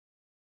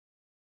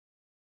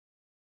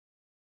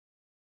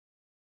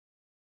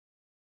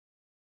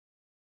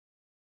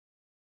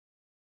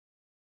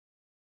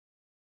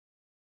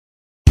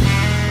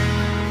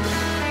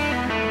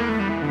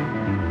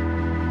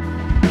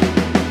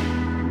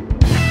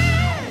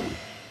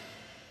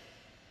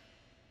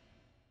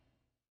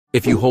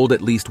If you hold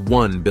at least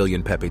 1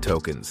 billion Pepe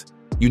tokens,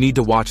 you need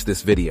to watch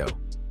this video.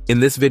 In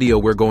this video,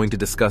 we're going to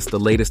discuss the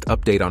latest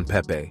update on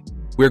Pepe.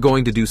 We're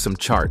going to do some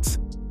charts,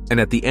 and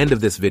at the end of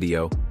this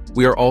video,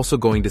 we are also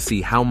going to see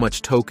how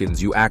much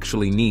tokens you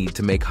actually need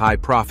to make high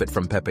profit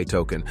from Pepe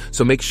token,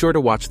 so make sure to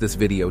watch this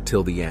video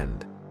till the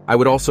end. I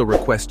would also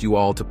request you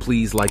all to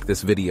please like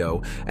this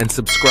video and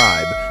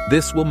subscribe.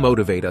 This will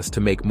motivate us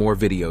to make more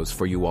videos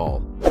for you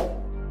all.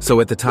 So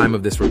at the time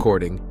of this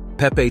recording,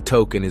 Pepe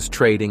token is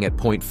trading at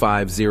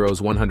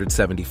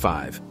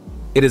 0.50175.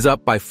 It is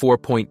up by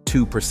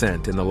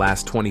 4.2% in the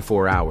last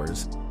 24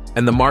 hours,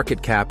 and the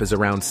market cap is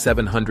around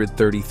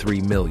 733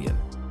 million.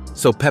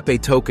 So Pepe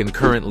token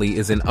currently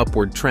is in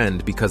upward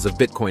trend because of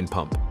Bitcoin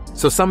pump.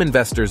 So some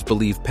investors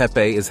believe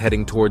Pepe is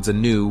heading towards a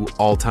new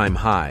all-time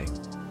high,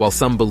 while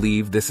some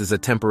believe this is a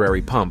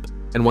temporary pump,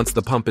 and once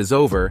the pump is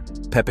over,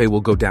 Pepe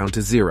will go down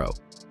to zero.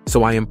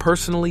 So I am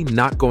personally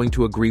not going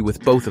to agree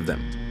with both of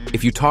them.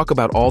 If you talk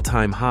about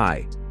all-time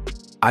high,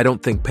 I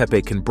don't think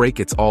Pepe can break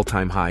its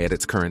all-time high at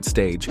its current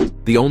stage.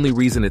 The only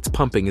reason it's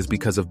pumping is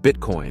because of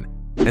Bitcoin,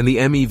 and the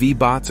MEV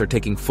bots are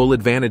taking full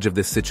advantage of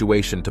this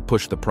situation to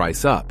push the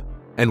price up.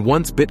 And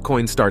once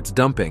Bitcoin starts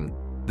dumping,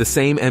 the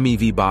same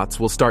MEV bots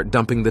will start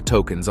dumping the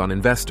tokens on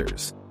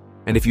investors.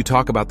 And if you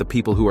talk about the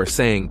people who are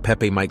saying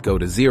Pepe might go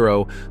to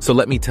zero, so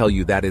let me tell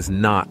you that is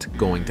not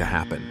going to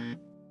happen.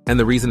 And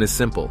the reason is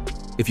simple.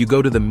 If you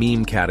go to the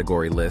meme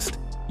category list,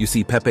 you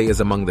see Pepe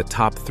is among the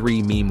top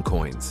 3 meme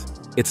coins.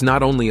 It's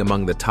not only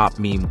among the top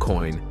meme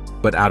coin,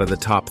 but out of the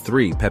top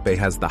 3, Pepe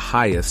has the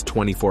highest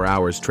 24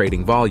 hours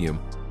trading volume,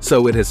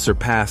 so it has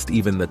surpassed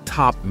even the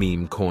top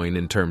meme coin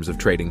in terms of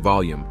trading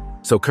volume.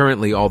 So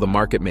currently all the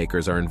market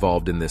makers are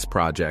involved in this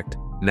project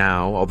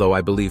now, although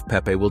I believe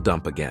Pepe will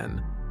dump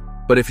again.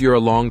 But if you're a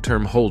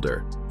long-term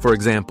holder, for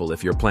example,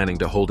 if you're planning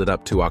to hold it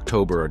up to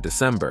October or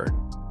December,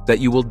 that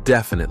you will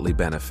definitely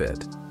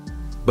benefit.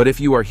 But if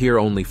you are here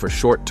only for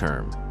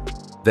short-term,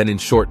 then in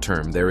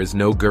short-term there is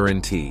no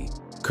guarantee.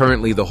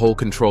 Currently the whole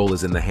control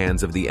is in the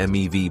hands of the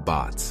MEV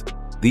bots.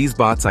 These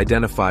bots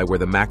identify where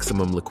the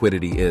maximum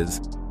liquidity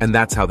is, and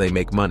that's how they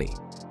make money,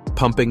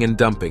 pumping and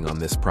dumping on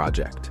this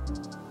project.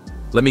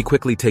 Let me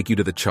quickly take you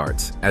to the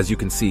charts. As you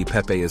can see,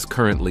 Pepe is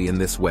currently in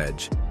this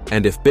wedge.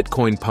 And if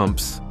Bitcoin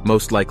pumps,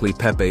 most likely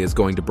Pepe is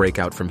going to break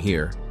out from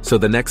here. So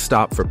the next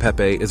stop for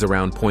Pepe is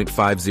around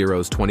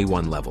 0.50's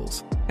 21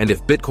 levels. And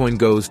if Bitcoin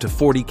goes to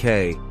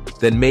 40K,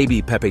 then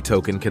maybe Pepe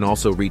token can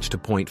also reach to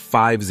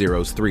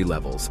 0.50's 3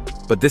 levels.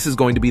 But this is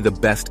going to be the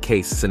best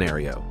case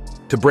scenario.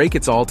 To break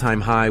its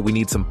all-time high, we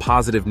need some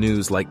positive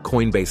news like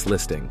Coinbase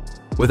listing.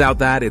 Without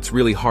that, it's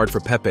really hard for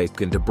Pepe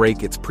to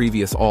break its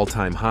previous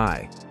all-time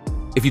high.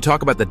 If you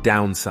talk about the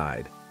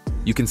downside,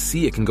 you can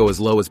see it can go as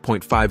low as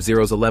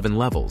 0.50's 11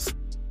 levels.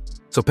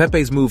 So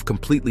Pepe's move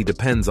completely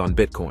depends on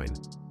Bitcoin.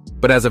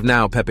 But as of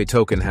now, Pepe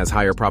token has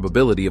higher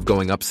probability of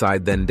going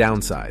upside than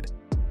downside.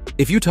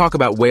 If you talk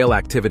about whale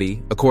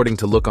activity, according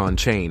to Look On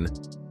Chain,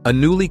 a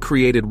newly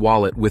created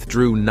wallet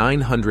withdrew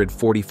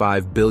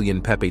 945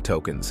 billion Pepe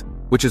tokens,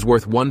 which is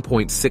worth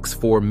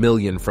 1.64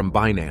 million from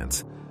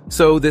Binance.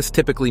 So this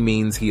typically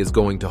means he is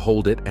going to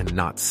hold it and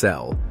not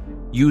sell.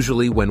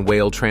 Usually when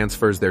whale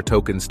transfers their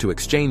tokens to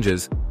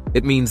exchanges,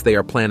 it means they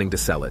are planning to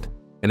sell it.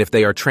 And if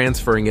they are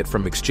transferring it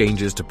from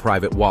exchanges to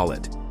private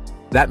wallet,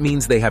 that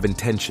means they have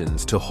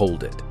intentions to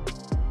hold it.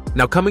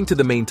 Now coming to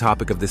the main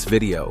topic of this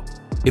video,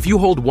 if you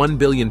hold 1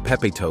 billion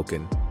Pepe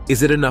token,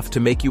 is it enough to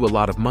make you a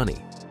lot of money?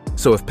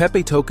 So if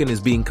Pepe token is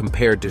being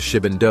compared to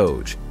SHIB and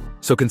Doge,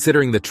 so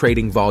considering the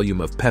trading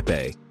volume of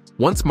Pepe,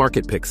 once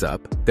market picks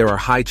up, there are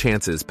high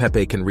chances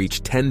Pepe can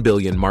reach 10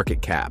 billion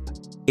market cap.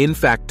 In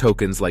fact,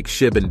 tokens like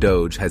SHIB and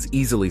Doge has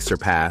easily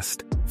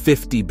surpassed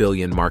 50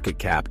 billion market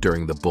cap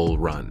during the bull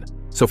run.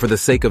 So for the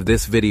sake of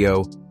this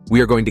video,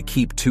 we are going to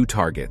keep 2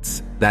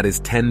 targets, that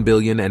is 10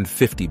 billion and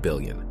 50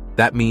 billion.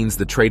 That means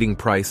the trading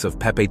price of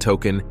Pepe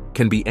token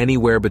can be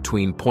anywhere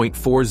between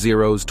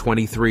 0.40's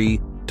 23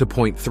 to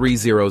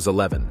 0.30's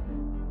 11.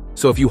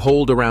 So if you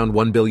hold around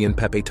 1 billion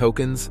Pepe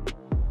tokens,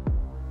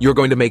 you're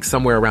going to make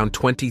somewhere around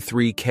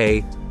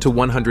 23K to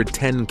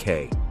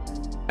 110K.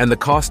 And the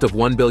cost of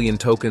 1 billion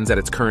tokens at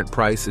its current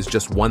price is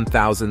just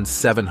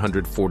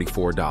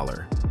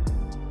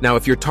 $1,744. Now,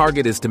 if your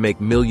target is to make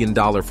 $1 million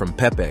from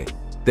Pepe,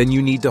 then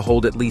you need to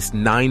hold at least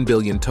 9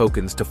 billion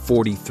tokens to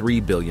 43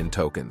 billion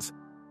tokens.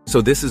 So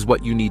this is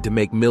what you need to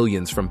make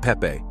millions from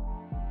Pepe.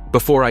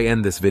 Before I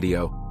end this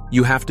video,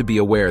 you have to be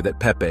aware that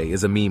Pepe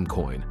is a meme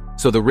coin,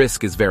 so the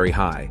risk is very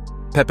high.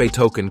 Pepe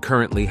token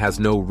currently has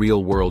no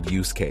real-world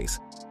use case.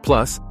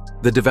 Plus,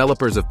 the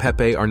developers of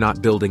Pepe are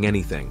not building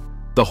anything.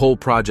 The whole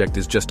project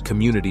is just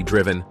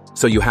community-driven,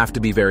 so you have to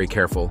be very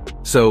careful.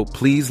 So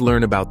please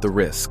learn about the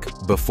risk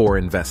before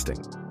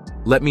investing.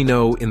 Let me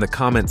know in the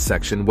comments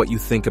section what you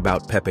think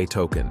about Pepe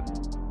token.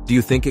 Do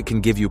you think it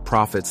can give you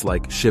profits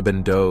like SHIB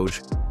and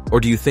Doge? Or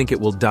do you think it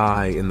will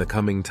die in the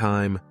coming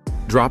time?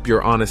 Drop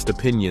your honest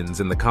opinions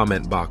in the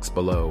comment box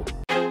below.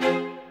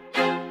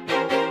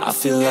 I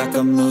feel like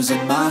I'm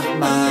losing my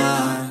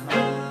mind.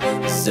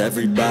 Is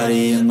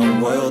everybody in the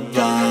world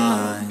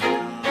blind?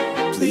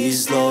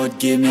 Please, Lord,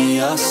 give me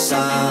a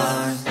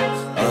sign,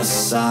 a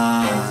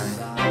sign.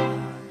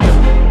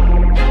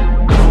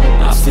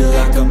 I feel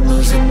like I'm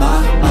losing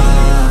my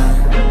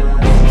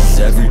mind. Is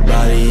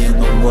everybody in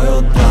the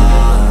world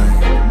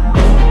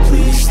blind?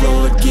 Please,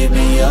 Lord, give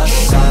me a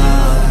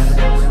sign,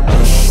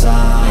 a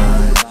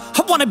sign.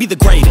 I wanna be the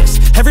greatest.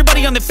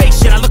 Everybody on the fake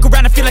shit. I look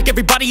around and feel like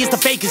everybody is the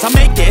fakest. I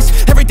make this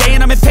every day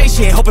and I'm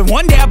impatient, hoping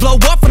one day I blow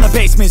up from the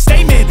basement.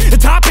 Statement, the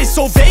top is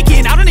so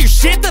vacant. I don't hear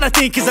shit that I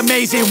think is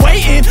amazing.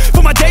 Waiting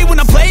for my day when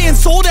I'm playing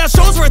sold out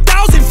shows for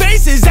 1,000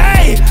 faces.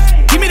 Hey,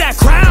 give me that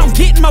crown,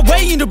 get in my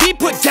way and to be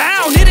put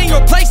down. It ain't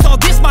your place, all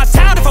this my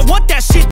town. If I want that shit